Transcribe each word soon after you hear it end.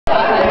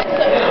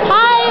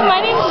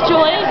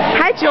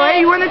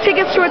Joy, you want to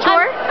take us to a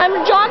tour?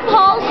 I'm John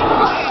Paul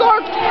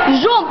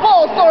Sartre.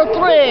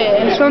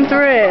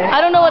 Sartre.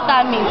 I don't know what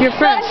that means. You're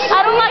French.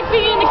 I don't like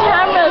being in the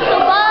camera, so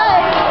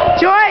bye.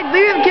 Joy,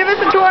 give us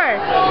a tour.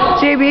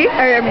 JB,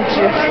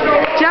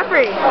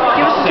 Jeffrey,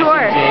 give us a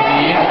tour.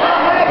 JB.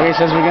 Okay,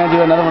 says we're gonna do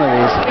another one of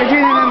these. We're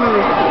doing another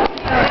movie.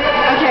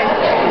 Okay,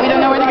 we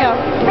don't know where to go.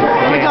 Where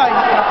are we going?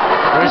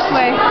 This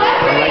way.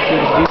 I'd like to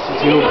introduce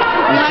you to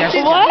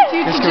Jessica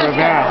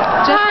Rivera.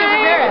 Jessica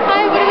Rivera.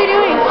 Hi, what are we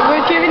doing?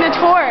 We're giving a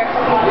tour.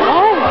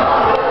 Oh.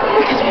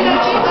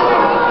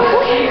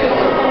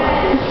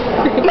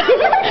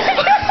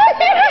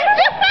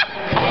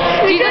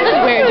 Jesus is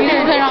weird. Jesus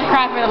has been on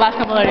crack for the last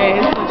couple of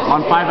days.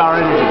 On 5-hour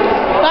energy.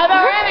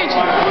 5-hour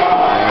energy.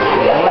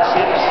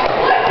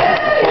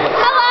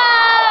 Hello.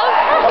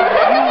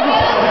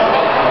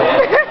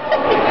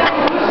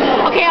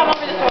 Okay, I'm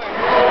over the tour.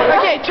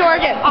 Okay, tour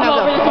again. I'm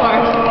over the tour.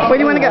 Where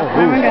do you want to go?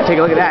 Take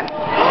a look at that.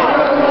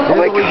 This is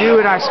what we do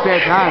in our spare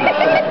time.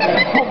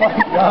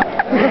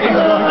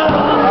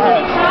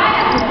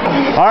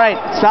 All right,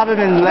 stop him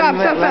and let him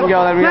go. Let him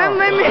go. Let me go.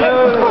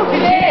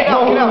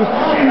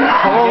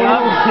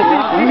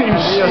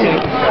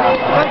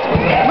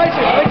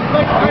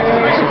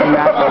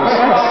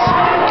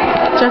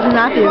 Jeffrey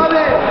Matthews.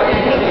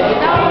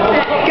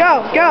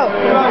 Go.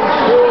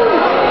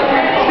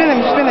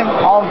 Spin him.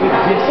 All good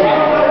gifts.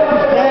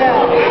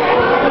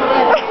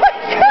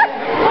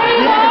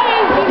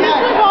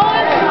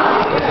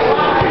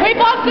 Wait,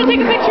 Bob, go take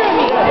a picture of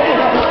me.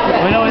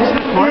 Wait, no, it's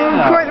recording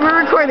now. We're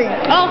recording.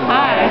 Oh,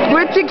 hi.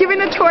 We're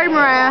giving a tour,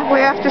 Mariah. We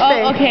have to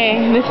say. Oh,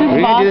 okay. This is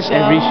We're gonna do this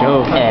every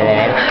show.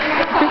 That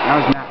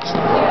was next.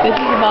 This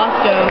is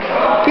Bosco.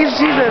 He's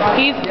Jesus.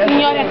 He's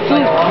Señor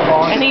Jesus.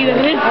 And he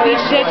lives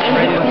this shit in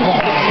the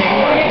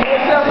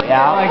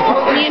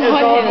Yeah. Me and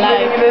Jorge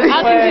live.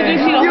 I'll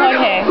introduce you to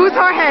Jorge. Who's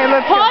Jorge?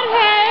 Let's go.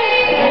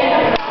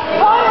 Jorge!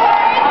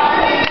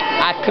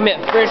 I commit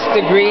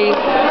first-degree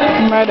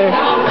Murder.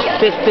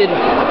 assisted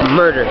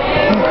murder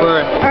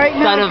for right,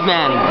 Son of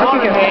Man.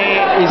 Okay, go.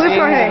 Who's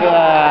Jorge?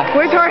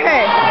 Where's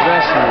Jorge?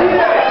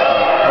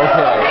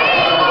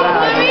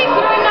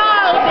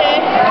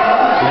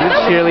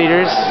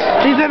 Cheerleaders.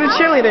 These are the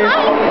cheerleaders.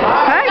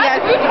 Hi, guys.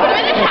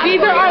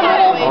 These are our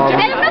little...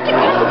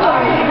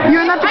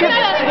 You're not the cat.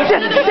 Say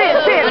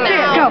it.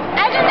 Go.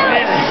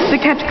 The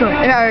cat's go.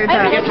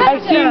 I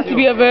seem to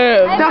be a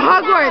verb. The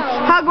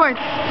Hogwarts.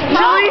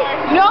 Julie?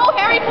 No,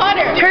 Harry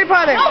Potter. Harry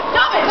Potter. No,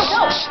 stop it.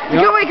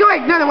 No. Go away.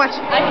 No, watch.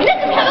 Let me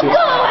have a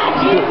go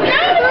at you.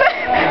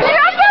 You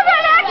don't have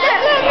that accent.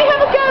 Let me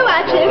have a go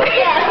at you. Let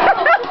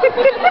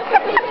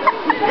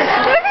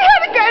me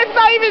have a go. It's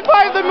not even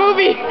part of the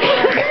movie.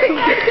 Let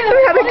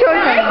me have a go.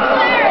 I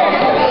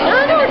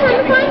don't know, we're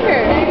trying to find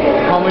her.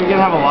 Well, we're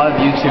gonna have a lot of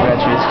YouTube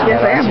entries.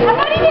 Yes, I am. I'm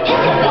not even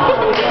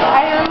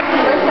I remember the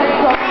first time you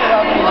talked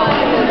about me.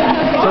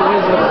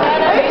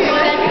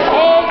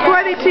 Who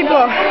are these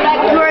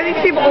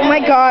people? Oh my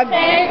God. I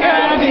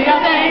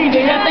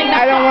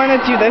don't want to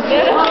do this.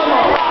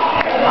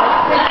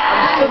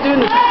 Still doing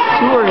the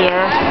tour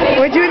here.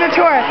 We're doing the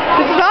tour.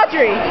 This is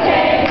Audrey.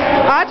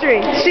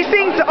 She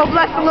sings "Oh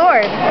Bless the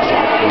Lord."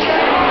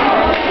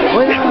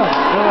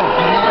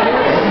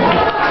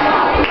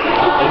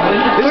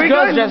 This is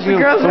girls dressing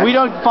room, but we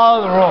don't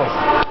follow the rules.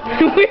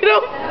 We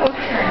don't.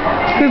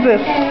 Who's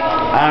this?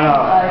 I don't know.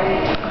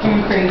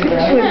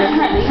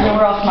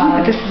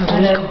 This is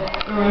illegal.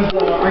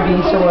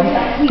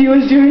 He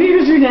was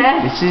doing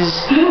that. This is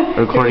a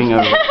recording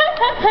of.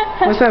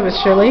 What's up, Miss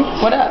Shirley?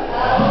 What up?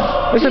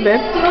 What's up, babe?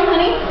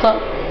 What's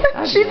up?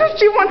 She says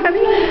she wants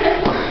honey.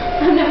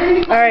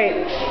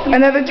 Alright,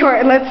 another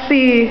tour. Let's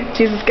see.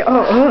 Jesus go.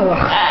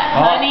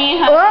 Honey,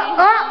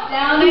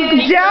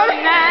 Down.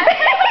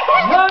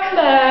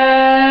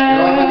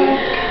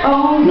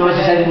 No, it's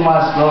just I didn't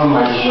want to slow him.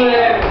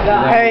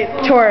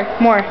 Alright, tour.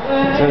 More.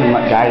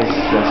 Guys,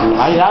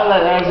 I doubt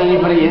that there's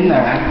anybody in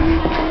there.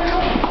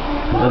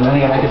 But then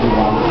again, I could be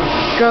wrong.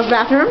 Girls'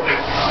 bathroom.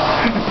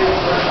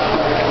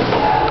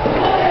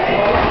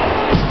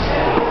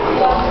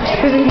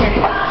 Who's in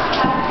here?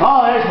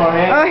 Oh, there's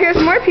Jorge. Oh,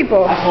 here's more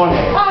people. That's Jorge.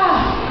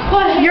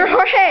 Jorge. You're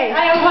Jorge.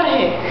 I am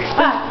Jorge.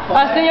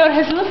 Señor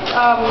Jesus.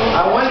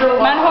 I wonder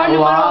what. Manhor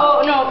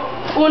número uno.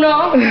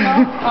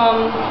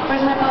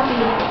 Where's my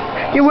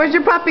puppy? Where's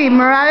your puppy,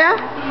 Mariah?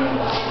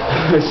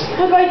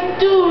 What do I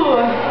do?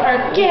 Or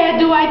 ¿qué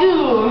do I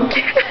do?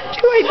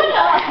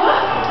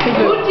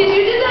 Did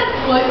you do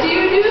that? What do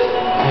you do?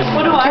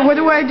 What do I? What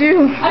do I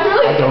do? I'm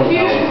really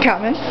confused.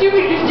 Calvin. Do you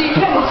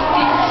kind of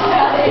speak?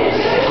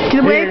 Get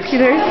away,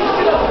 Peter.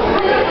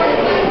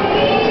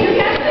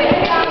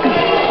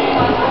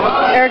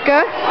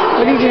 Erica,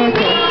 what are you doing with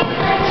her?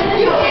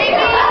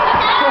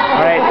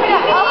 Alright.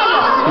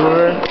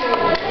 Tour.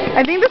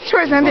 I think this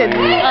tour's ended.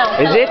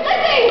 Is it?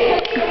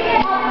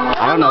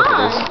 I don't know if it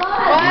is.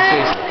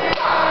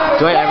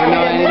 Do I ever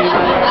know anything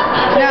about it?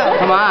 No.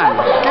 Come on.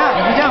 No,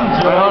 you don't.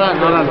 Wait, hold on.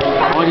 I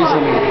want to do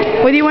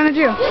something. What do you want to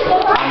do? I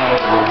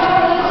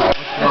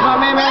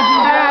don't know.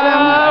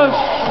 Adam.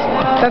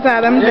 That's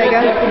Adam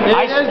Vega.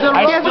 I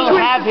still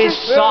have his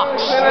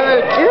socks.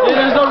 It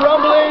is the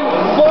rumbling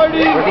 40.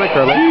 I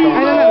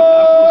don't know.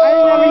 I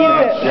never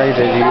used it. Yeah, you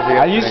did.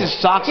 I used his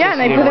socks. Yeah,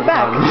 and I put it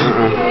back.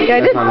 Yeah,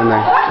 I did. Not in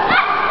there.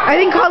 I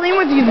think Colleen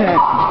was using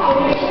it.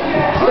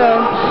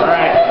 So,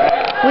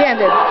 we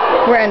ended.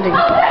 We're ending.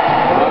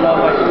 I don't know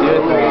what to do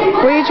with it.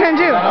 What are you trying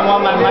to do? I don't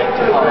want my mic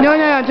to fall. No,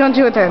 don't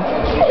do it then.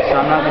 So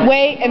I'm not gonna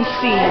Wait and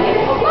see.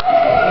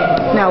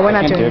 No, we're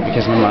not do doing it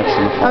because my mic's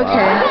gonna fall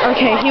out.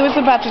 Okay. He was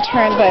about to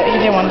turn, but he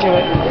didn't want to do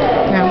it.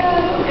 No.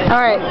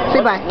 All right.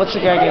 Say bye. What's the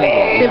guy gonna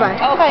do? Say bye.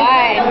 Oh,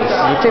 bye.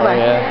 Say bye.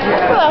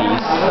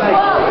 Peace.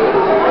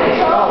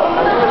 Hello.